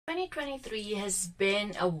2023 has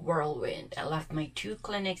been a whirlwind. I left my 2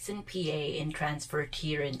 clinics in PA and transferred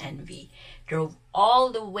here in NV. Drove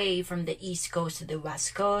all the way from the East Coast to the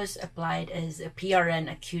West Coast, applied as a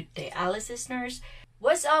PRN acute dialysis nurse,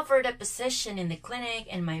 was offered a position in the clinic,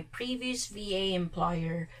 and my previous VA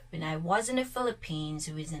employer when I was in the Philippines,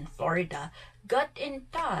 who is in Florida, got in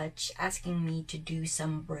touch asking me to do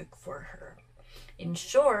some work for her. In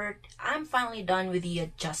short, I'm finally done with the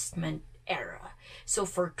adjustment era. So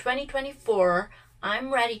for 2024,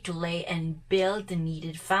 I'm ready to lay and build the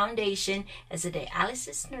needed foundation as a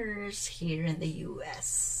dialysis nurse here in the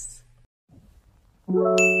US.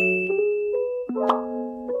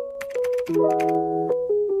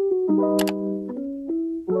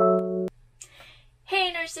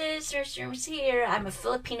 Hey nurses, Nurse Rooms here. I'm a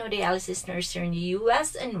Filipino dialysis nurse here in the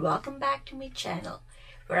US, and welcome back to my channel,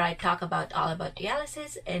 where I talk all about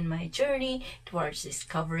dialysis and my journey towards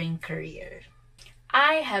discovering career.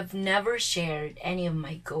 I have never shared any of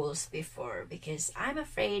my goals before because I'm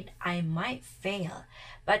afraid I might fail,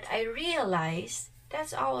 but I realize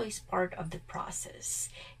that's always part of the process,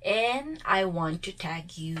 and I want to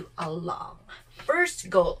tag you along. First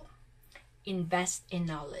goal, invest in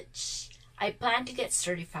knowledge. I plan to get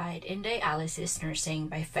certified in dialysis nursing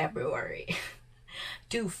by February.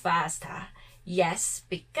 Too fast, huh? Yes,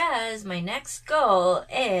 because my next goal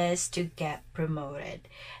is to get promoted.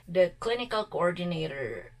 The clinical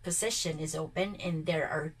coordinator position is open, and there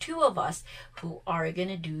are 2 of us who are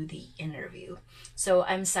gonna do the interview. So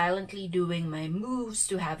I'm silently doing my moves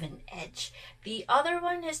to have an edge. The other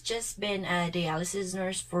one has just been a dialysis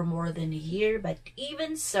nurse for more than a year, but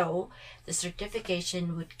even so, the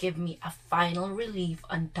certification would give me a final relief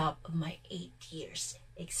on top of my 8 years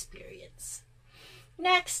experience.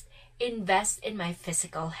 Next, invest in my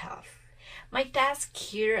physical health. My tasks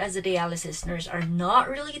here as a dialysis nurse are not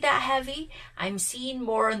really that heavy. I'm seeing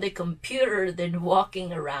more on the computer than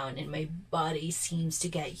walking around, and my body seems to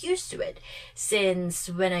get used to it, since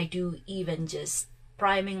when I do even just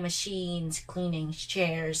priming machines, cleaning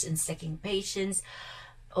chairs, and sticking patients,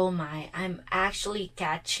 oh my, I'm actually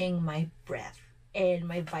catching my breath. And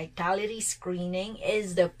my vitality screening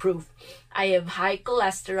is the proof. I have high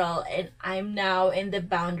cholesterol, and I'm now in the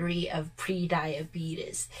boundary of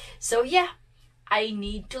pre-diabetes. So yeah, I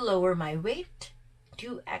need to lower my weight,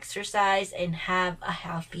 do exercise, and have a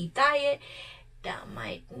healthy diet that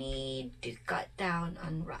might need to cut down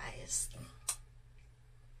on rice.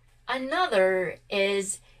 Another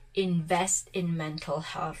is invest in mental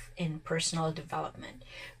health and personal development.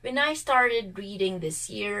 When I started reading this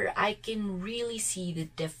year, I can really see the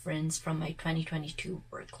difference from my 2022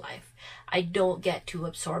 work life. I don't get too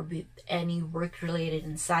absorbed with any work-related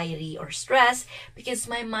anxiety or stress because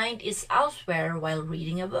my mind is elsewhere while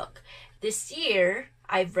reading a book. This year,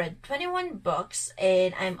 I've read 21 books,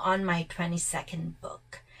 and I'm on my 22nd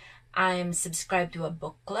book. I'm subscribed to a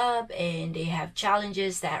book club, and they have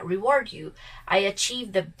challenges that reward you. I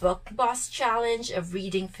achieved the Book Boss Challenge of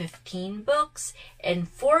reading 15 books, and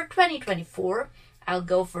for 2024, I'll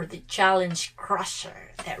go for the Challenge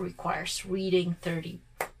Crusher that requires reading 30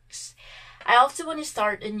 books. I also want to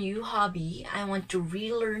start a new hobby. I want to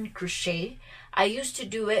relearn crochet. I used to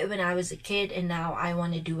do it when I was a kid, and now I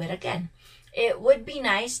want to do it again. It would be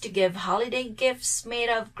nice to give holiday gifts made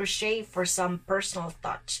of crochet for some personal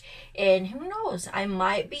touch. And who knows, I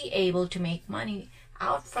might be able to make money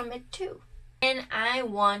out from it too. And I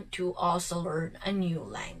want to also learn a new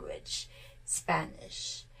language,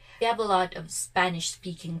 Spanish. We have a lot of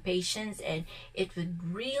Spanish-speaking patients, and it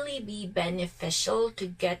would really be beneficial to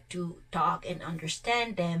get to talk and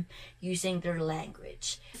understand them using their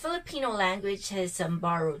language. The Filipino language has some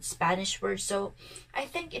borrowed Spanish words, so I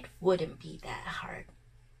think it wouldn't be that hard.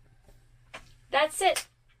 That's it.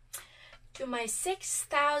 To my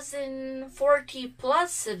 6,040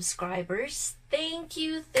 plus subscribers, thank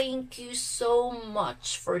you so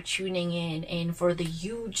much for tuning in and for the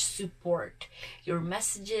huge support. Your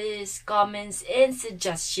messages, comments, and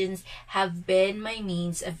suggestions have been my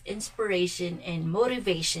means of inspiration and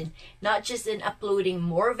motivation, not just in uploading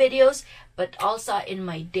more videos, but also in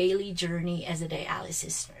my daily journey as a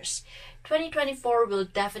dialysis nurse. 2024 will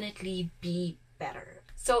definitely be better.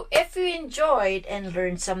 So if you enjoyed and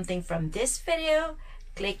learned something from this video,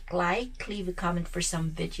 click like, leave a comment for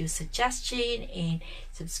some video suggestion, and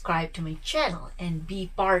subscribe to my channel and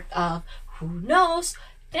be part of, who knows,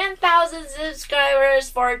 10,000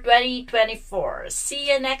 subscribers for 2024.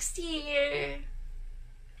 See you next year.